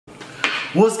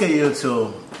What's good,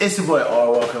 YouTube? It's your boy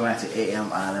R. Welcome back to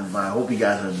AM Island. I hope you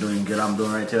guys are doing good. I'm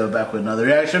doing right here, back with another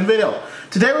reaction video.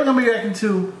 Today we're gonna be reacting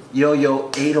to Yo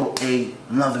 808,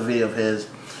 another video of his.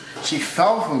 She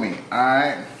fell for me.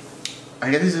 Alright.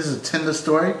 I guess this is a Tinder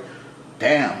story.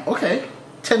 Damn, okay.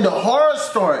 Tinder horror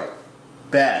story.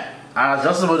 Bad. I was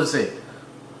just about to say.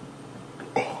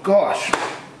 Oh gosh.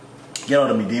 Get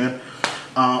out of me, demon.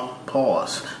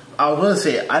 Pause. I was gonna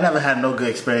say, I never had no good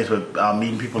experience with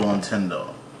meeting people on Tinder.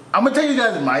 I'm gonna tell you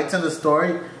guys my Tinder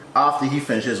story after he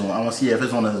finishes one. I wanna see if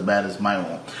his one is as bad as my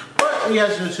one. But if you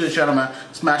guys are new to the channel, man,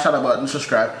 smash that like button,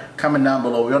 subscribe, comment down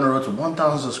below. We're on the road to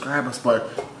 1,000 subscribers, but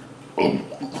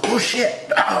oh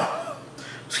shit.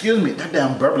 Excuse me, that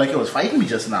damn burp like it was fighting me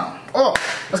just now. Oh,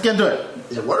 let's get into it.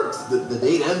 It worked. The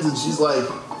date ends and she's like,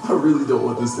 I really don't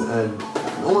want this to end.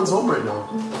 No one's home right now.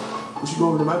 We should go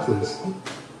over to my place.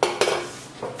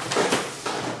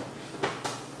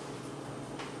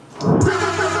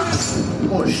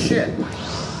 Oh shit.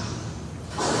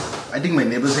 I think my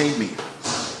neighbors hate me.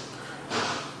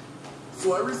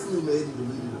 So I recently made and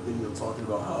deleted a video talking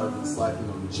about how I've been slacking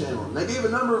on the channel. And I gave a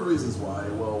number of reasons why.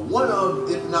 Well, one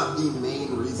of, if not the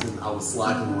main reason I was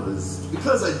slacking was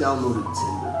because I downloaded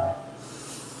Tinder.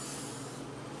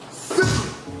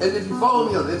 And if you follow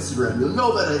me on Instagram, you'll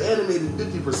know that I animated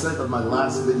 50% of my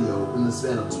last video in the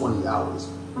span of 20 hours.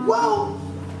 Well,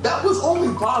 that was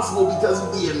only possible because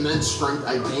of the immense strength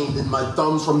I gained in my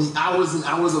thumbs from the hours and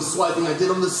hours of swiping I did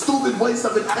on the stupid waste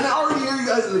of it. And I already hear you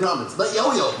guys in the comments. But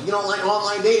yo, you don't like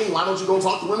online dating, why don't you go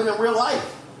talk to women in real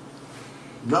life?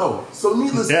 No. So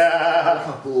needless to say, a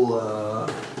couple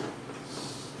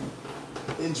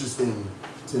interesting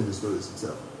Tinder stories to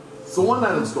tell. So one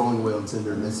night I'm scrolling away on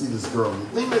Tinder and I see this girl. And the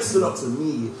thing that stood up to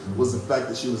me was the fact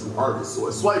that she was an artist. So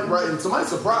I swiped right, and to my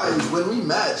surprise, when we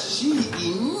matched, she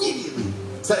immediately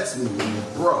text me,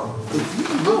 bro, if you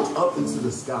looked up into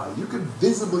the sky, you could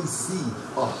visibly see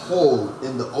a hole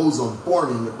in the ozone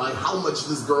forming by how much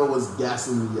this girl was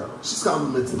gassing me up. She's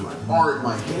complimenting my art,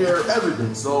 my hair,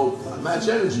 everything. So I match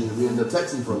energy and we end up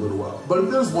texting for a little while. But if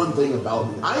there's one thing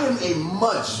about me, I am a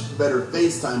much better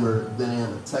FaceTimer than I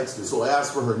am a texter. So I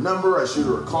asked for her number, I shoot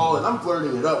her a call, and I'm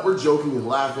flirting it up. We're joking and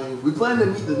laughing. We plan to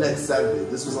meet the next Saturday.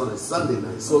 This was on a Sunday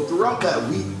night. So throughout that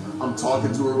week, I'm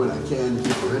talking to her when I can to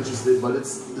keep her interested, but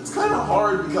it's kind of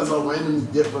hard because I'll randomly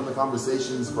dip from the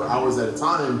conversations for hours at a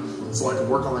time so I can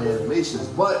work on my animations.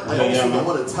 But I also don't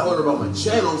want to tell her about my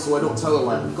channel, so I don't tell her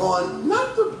why I'm gone.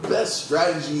 Not the best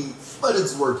strategy, but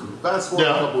it's working. Fast forward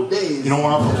a couple of days. You don't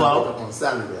want to I wake up on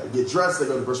Saturday. I get dressed, I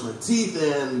go to brush my teeth,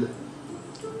 and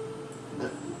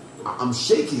I'm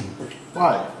shaking.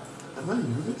 Why? Am I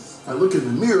nervous? I look in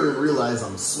the mirror and realize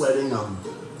I'm sweating, I'm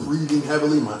breathing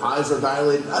heavily, my eyes are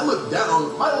dilated. I look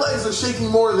down, my legs are shaking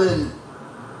more than...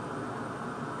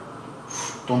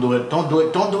 Don't do it, don't do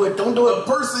it, don't do it, don't do it. A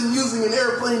person using an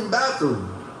airplane bathroom.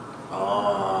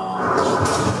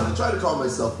 I try to calm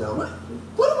myself down.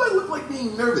 What do I look like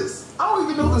being nervous? I don't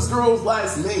even know this girl's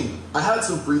last name. I had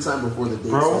some free time before the date,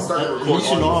 so I started to record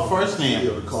should know her first name.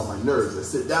 To calm my nerves. I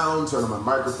sit down, turn on my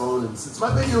microphone, and since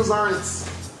my videos aren't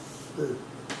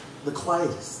the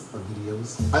quietest of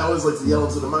videos, I always like to yell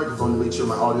into the microphone to make sure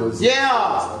my audio is... Yeah!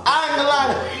 I ain't gonna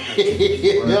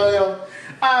lie. Yo,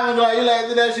 I ain't gonna lie. You like to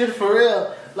do that shit for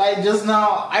real. Like just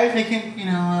now, I thinking,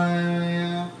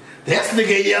 this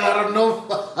nigga yell out of no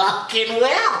fucking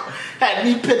well. Had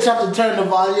me pitch up to turn the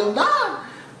volume down.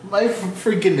 My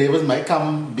freaking neighbors might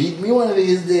come beat me one of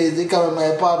these days. They come in my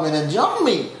apartment and jump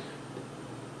me.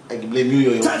 I can blame you,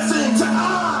 yo. Testing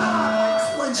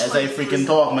time! As I freaking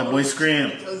talk, my boy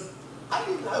scream. Because I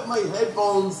didn't have my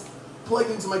headphones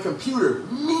plugged into my computer,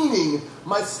 meaning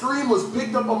my scream was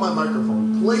picked up on my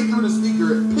microphone, played through the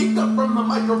speaker, picked up from the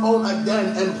microphone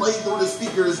again, and played through the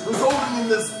speakers, resulting in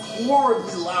this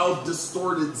horribly loud,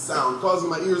 distorted sound, causing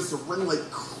my ears to ring like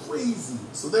crazy.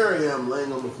 So there I am,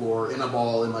 laying on the floor, in a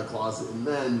ball in my closet, and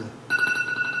then...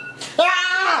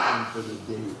 for the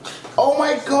date. Oh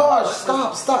my gosh,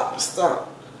 stop.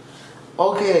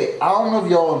 Okay, I don't know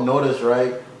if y'all noticed,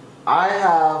 right? I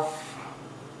have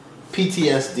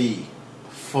PTSD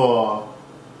for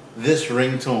this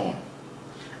ringtone.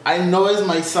 I know it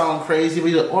might sound crazy, but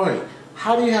you're like, alright,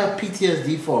 how do you have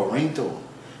PTSD for a ringtone?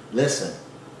 Listen,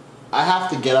 I have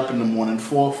to get up in the morning,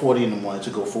 4:40 in the morning to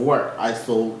go for work. I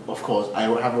still, of course, I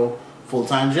have a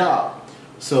full-time job.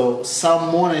 So some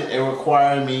morning it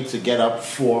required me to get up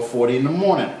 4:40 in the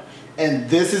morning. And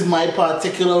this is my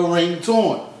particular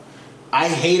ringtone. I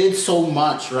hate it so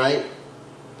much, right?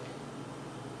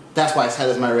 That's why I set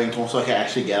as my ringtone, so I can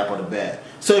actually get up out of bed.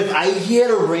 So if I hear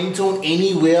the ringtone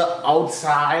anywhere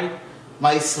outside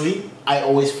my sleep, I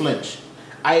always flinch.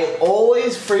 I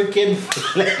always freaking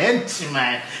flinch,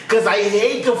 man. Because I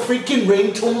hate the freaking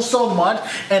ringtone so much.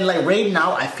 And like right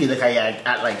now, I feel like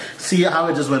I like, see how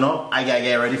it just went up? I gotta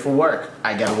get ready for work.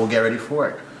 I gotta go get ready for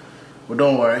work. But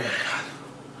don't worry.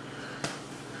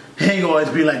 It ain't gonna always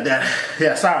be like that.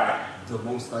 Yeah, sorry. The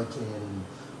most I can.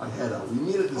 I head out. We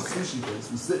meet at the sushi place.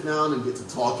 We sit down and get to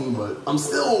talking, but I'm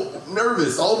still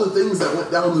nervous. All the things that went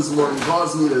down this morning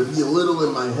caused me to be a little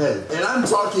in my head. And I'm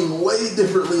talking way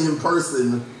differently in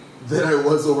person than I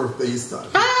was over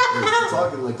FaceTime. We're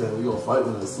talking like that. We gonna fight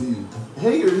when I see you.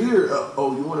 Hey, you're here.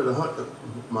 Oh, you wanted to hunt?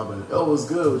 My bad. Oh, what's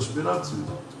good? What you been up to?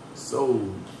 So,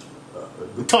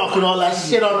 talking all that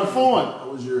shit on the phone. How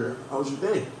was your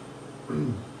day?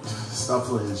 Stop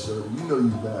playing, shorty. You know you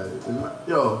bad. And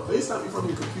yo, FaceTime me from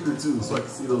your computer too, so I can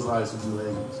see those eyes from two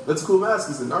angles. That's a cool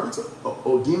mask. Is it Naruto?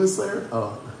 Oh, Demon Slayer?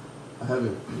 I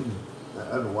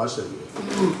haven't watched that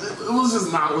yet. It was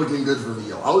just not looking good for me,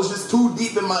 yo. I was just too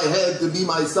deep in my head to be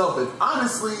myself. And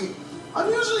honestly, I'm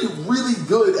usually really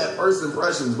good at first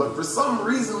impressions, but for some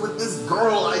reason with this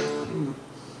girl,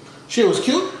 She was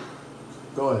cute?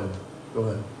 Go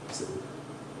ahead. Say it.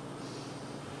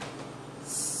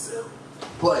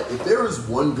 But if there is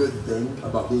one good thing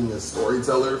about being a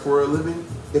storyteller for a living,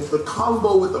 if the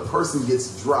combo with the person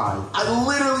gets dry, I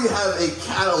literally have a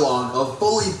catalog of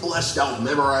fully fleshed out,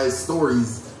 memorized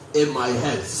stories in my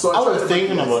head. So I was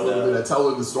thinking about that. I tell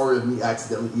her the story of me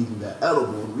accidentally eating that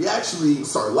edible, and we actually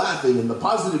start laughing, and the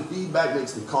positive feedback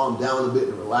makes me calm down a bit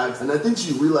and relax. And I think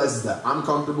she realizes that I'm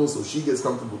comfortable, so she gets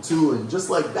comfortable too. And just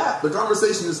like that, the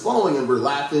conversation is flowing, and we're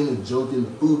laughing and joking.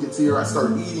 The food gets here, I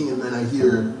start eating, and then I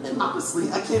hear, and honestly,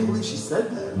 I can't believe she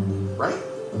said that, right?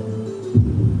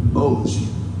 Oh,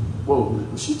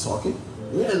 was she talking?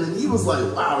 Yeah, and then he was like,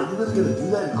 wow, are you really gonna do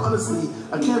that? And honestly,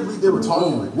 I can't believe they were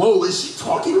talking. Like, whoa, is she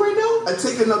talking right now? I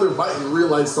take another bite and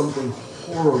realize something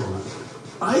horrible.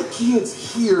 I can't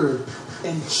hear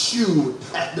and chew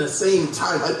at the same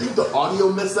time. I think the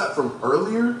audio messed up from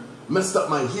earlier messed up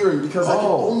my hearing because I can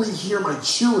only hear my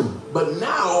chewing. But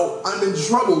now I'm in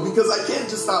trouble because I can't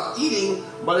just stop eating,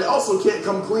 but I also can't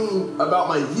come clean about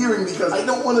my hearing because I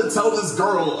don't want to tell this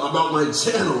girl about my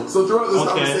channel. So throughout this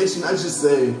conversation, I just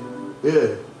say,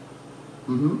 yeah.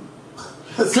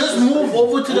 Just move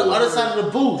over to the other side of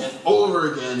the booth.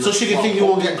 Over again. So she can think you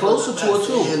won't get closer to her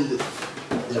too. And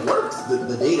it works.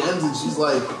 The date ends and she's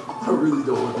like, I really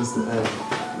don't want this to end.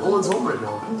 No one's home right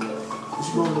now. We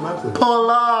should go over to my place. Pull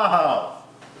up.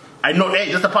 I know, hey,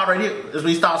 just the part right here is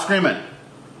when you start screaming.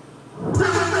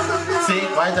 See,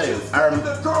 why I tell you?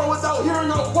 The girl without hearing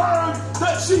a word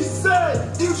that she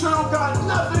said. You sure don't got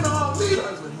nothing on me.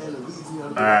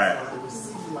 Alright.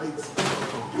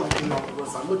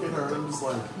 I look at her and I'm just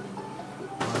like,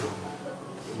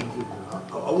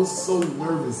 I was so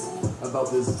nervous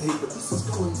about this date, but this is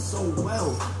going so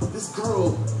well. This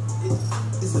girl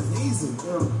is amazing.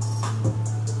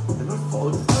 And I fall.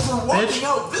 As we're walking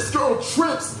out, this girl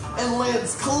trips and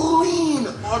lands clean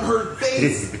on her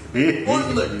face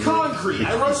on the concrete.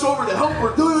 I rush over to help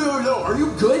her. No, are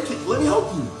you good? Let me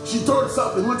help you. She darts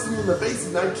up and looks me in the face,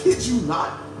 and I kid you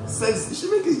not, says, you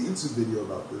should make a YouTube video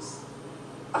about this.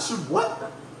 I should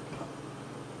what?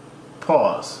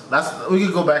 Pause. We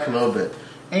could go back a little bit.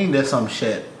 Ain't there some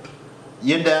shit?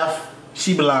 You're deaf,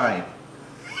 she blind.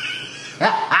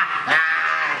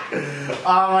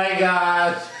 Oh my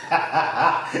gosh.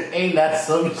 Ain't that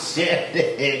some shit?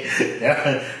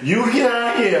 You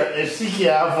can't hear and she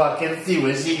can't fucking see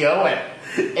where she going.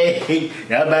 Hey,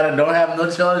 y'all better don't have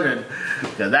no children.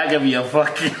 Cause that could be a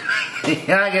fucking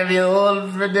that could be a whole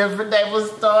different type of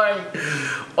story.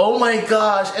 Oh my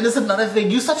gosh. And it's another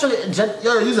thing. You're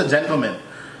a gentleman.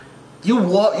 You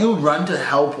run to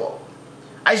help her.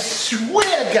 I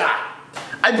swear to God.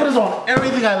 I put this on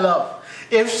everything I love.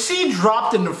 If she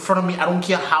dropped in front of me, I don't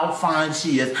care how fine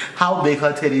she is, how big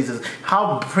her titties is,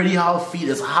 how pretty her feet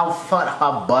is, how fat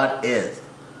her butt is.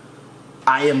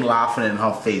 I am laughing in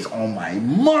her face. Oh my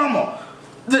mama.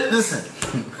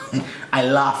 Listen, I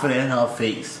laughing in her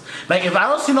face. Like if I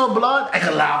don't see no blood, I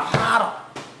can laugh harder.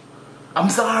 I'm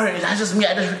sorry, that's just me.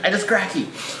 I just cracky.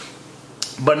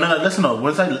 But no, listen up.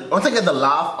 Once I get the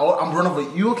laugh, I'm running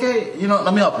over. You okay? You know,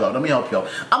 let me help you out. Let me help you out.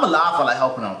 I'm a laugh while I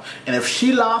helping out. And if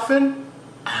she laughing,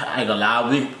 I ain't gonna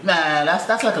lie. Man,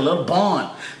 that's like a little bond.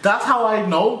 That's how I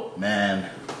know, man.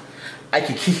 I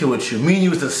can kick it with you. Me and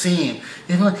you is the same.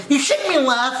 You shouldn't be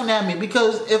laughing at me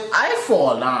because if I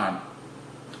fall down,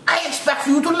 I expect for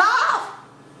you to laugh.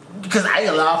 Because I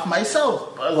laugh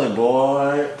myself. I was like,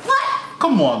 boy, what?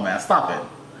 Come on, man, stop it.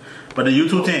 But the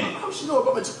YouTube thing. How she know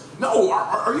about my... No,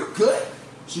 are you good?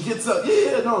 She gets up,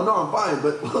 yeah, no, I'm fine.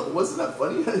 But wasn't that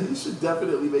funny? You should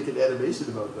definitely make an animation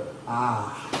about that.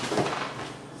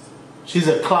 She's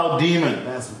a cloud demon.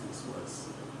 That's what this was.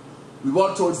 We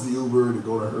walked towards the Uber to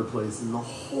go to her place, and the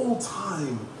whole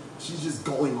time, she's just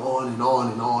going on and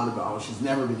on and on about how she's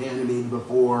never been animated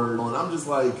before. And I'm just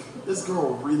like, this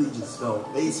girl really just fell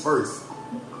face first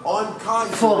on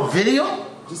content. For a video?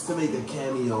 Just to make a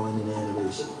cameo in an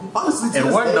animation. Honestly, to it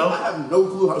this worked day, though. I have no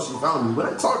clue how she found me. When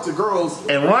I talk to girls,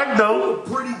 it worked though. Do a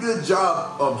pretty good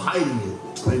job of hiding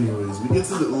it. Anyways, we get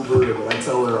to the Uber, but I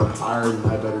tell her I'm tired and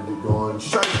I better get going.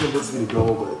 She tried to convince me to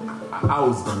go, but I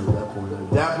was done at that point. I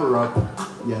dap her up.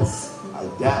 Yes, I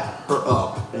dap her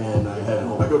up, and I head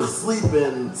home. I go to sleep,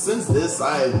 and since this,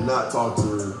 I have not talked to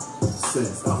her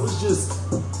since. That was just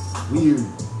weird,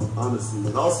 honestly.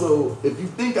 And also, if you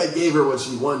think I gave her what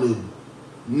she wanted,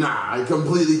 nah, I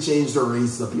completely changed her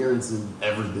race, appearance, and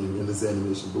everything in this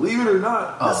animation. Believe it or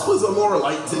not, this was a more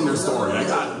light Tinder story. I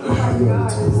got it.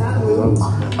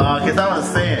 Cause I was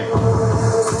saying.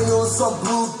 Some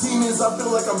blue demons, I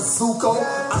feel like I'm Zuko.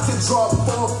 I can draw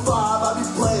 4 or 5, I be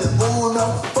playing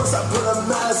Uno. First I put a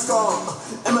mask on,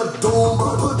 and a dome.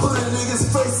 Put a nigga's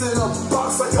face in a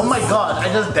box like oh my god, I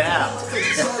just dabbed.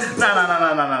 No,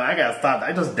 I gotta stop.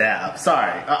 I just dabbed.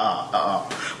 Sorry.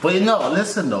 But you know,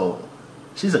 listen though.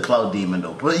 She's a cloud demon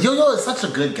though. But Yo-Yo is such a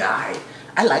good guy.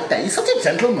 I like that. He's such a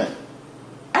gentleman.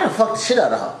 I'd have fucked the shit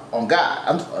out of her. On God.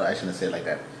 I shouldn't say it like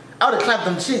that. I would have clapped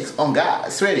them cheeks. On God. I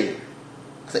swear to you.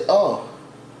 I say, oh.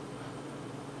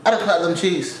 I'd have clapped them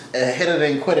cheeks and hit it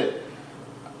and quit it.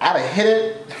 I'd have hit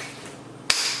it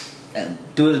and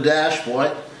do the dash,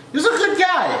 boy. He's a good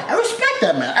guy. I respect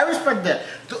that, man. I respect that.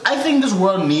 I think this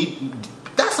world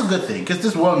that's a good thing, because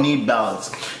this world need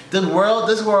balance. This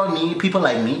world need people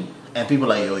like me and people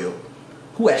like Yo-Yo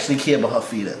who actually care about her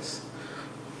feelings.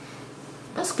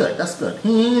 That's good. That's good.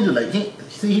 He ain't do like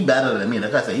he better than me.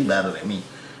 Like I said, he better than me.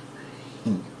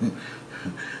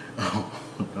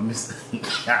 Let me see.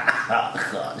 Oh,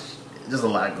 gosh, there's a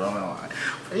lot going on.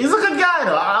 He's a good guy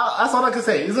though. That's all I can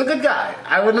say. He's a good guy.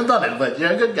 I wouldn't have done it, but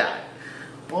you're a good guy.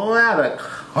 Boy,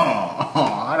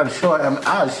 I'd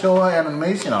show her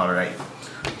animation alright.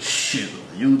 Shoot,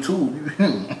 YouTube.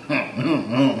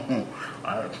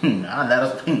 I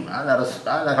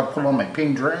let her pull on my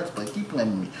pink dress, but keep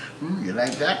playing with me. You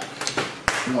like that?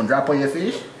 You wanna drop on your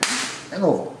fish? Hang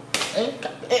over.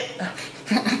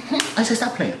 I said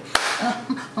stop playing.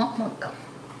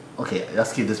 Okay,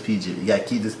 let's keep this PG. You gotta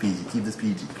keep this PG. Keep this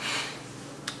PG.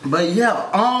 But yeah,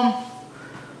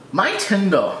 my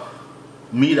Tinder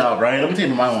meetup, right? Let me tell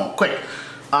you my one quick.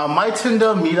 My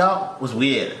Tinder meetup was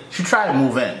weird. She tried to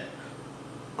move in.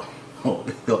 Oh,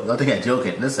 y'all think I'm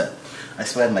joking? Listen, I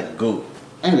sweat like a goat.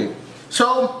 Anyway,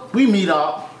 so we meet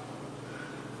up.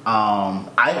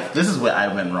 This is where I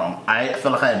went wrong. I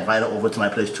felt like I invited her over to my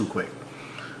place too quick.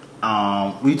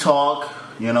 We talk,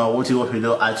 you know, what we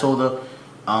do. I told her,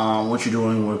 what you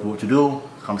doing, what to do,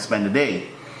 come spend the day.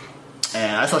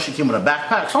 And I saw she came with a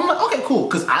backpack. So I'm like, okay, cool,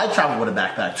 because I travel with a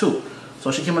backpack too.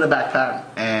 So she came with a backpack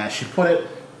and she put it,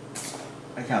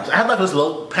 I had like this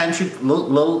little pantry,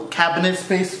 little cabinet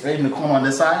space right in the corner on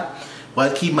this side, where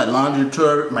I keep my laundry,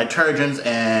 my detergents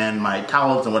and my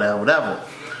towels and whatever.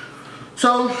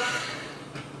 So,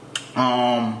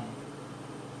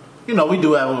 you know, we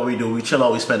do what we do. We chill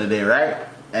out, we spend the day, right?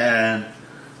 And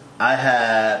I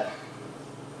had,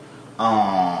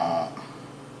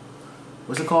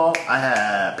 what's it called? I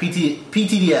had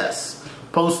PTDS.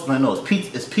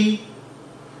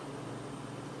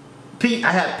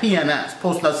 I had PNS,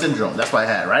 post-nut syndrome. That's what I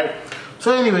had, right?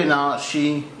 So anyway, now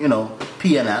she, you know,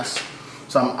 PNS.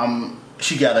 So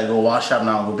she gotta go wash up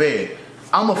now and go bed.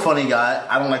 I'm a funny guy.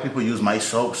 I don't like people use my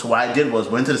soap. So what I did was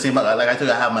went to the same, like I think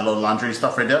I have my little laundry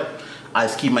stuff right there. I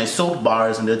just keep my soap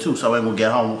bars in there too. So I went to go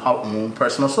get her own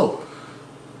personal soap.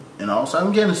 You know, so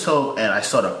I'm getting soap and I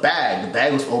saw the bag. The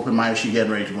bag was open. Mind she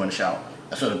getting ready to go in the shower.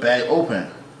 I saw the bag open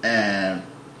and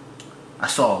I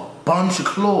saw a bunch of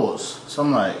clothes. So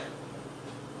I'm like,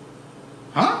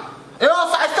 huh? You know,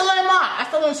 I still ain't mine. I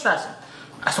still ain't stressing.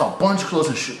 I saw a bunch of clothes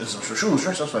and some shoes.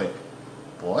 I was like,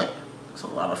 boy, that's a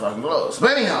lot of fucking clothes.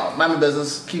 But anyhow, mind my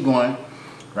business. Keep going.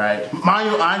 Right?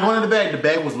 Mind you, I ain't going in the bag. The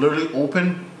bag was literally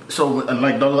open. So,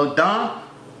 like, don't look down.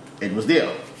 It was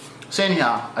there. So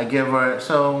anyhow, I give her,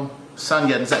 so sun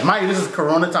getting set. Mind you, this is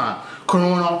Corona time.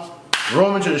 Corona,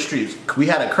 roaming to the streets. We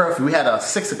had a curfew. We had a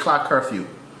 6 o'clock curfew.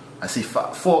 I see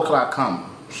 4 o'clock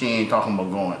come. She ain't talking about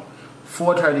going.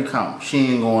 4:30 come.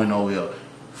 She ain't going nowhere.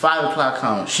 5 o'clock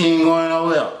come. She ain't going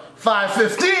nowhere.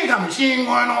 5:15 come. She ain't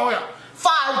going nowhere.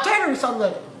 5:30. So I'm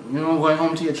like, you know, going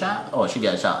home to your child? Oh, she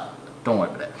got a child. Don't worry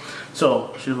about that.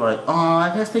 So she was like, oh,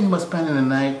 I guess thinking about spending the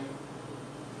night.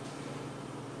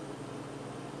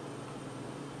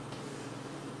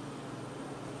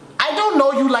 I don't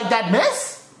know you like that,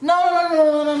 miss. No.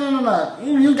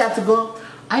 You got to go.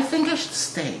 I think I should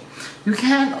stay. You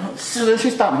can't. So she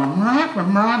stopped.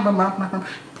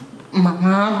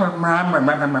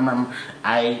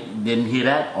 I didn't hear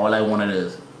that. All I wanted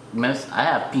is, miss, I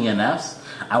have PNFs.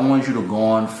 I want you to go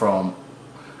on from.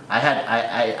 I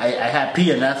had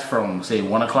PNFs from say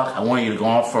 1 o'clock. I want you to go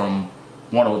on from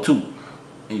 1:02,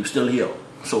 and you're still here.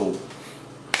 So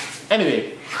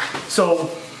anyway, so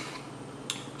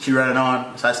she ran it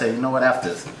on. So I said, you know what? After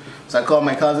this, so I called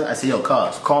my cousin. I said, yo,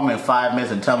 cuz, call me in 5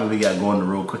 minutes and tell me we gotta go on the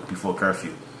road quick before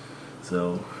curfew.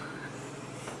 So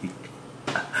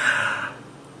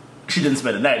she didn't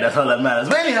spend the night. That's all that matters.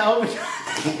 But anyhow.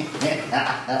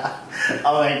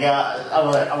 Oh my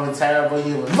god, I'm a terrible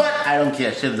human. But I don't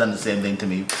care. She's done the same thing to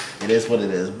me. It is what it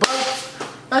is. But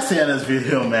that's the end of this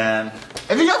video, man.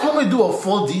 If you guys want me to do a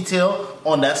full detail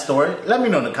on that story, let me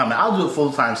know in the comment. I'll do a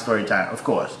full-time story time, of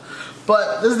course.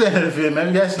 But this is the end of the video, man.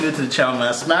 If you guys are new to the channel,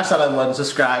 man, smash that like button,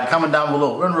 subscribe, comment down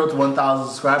below. We're on the road to 1,000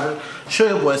 subscribers. Show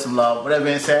your boy some love. Whatever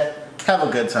being said, have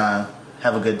a good time,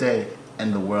 have a good day,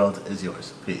 and the world is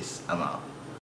yours. Peace. I'm out.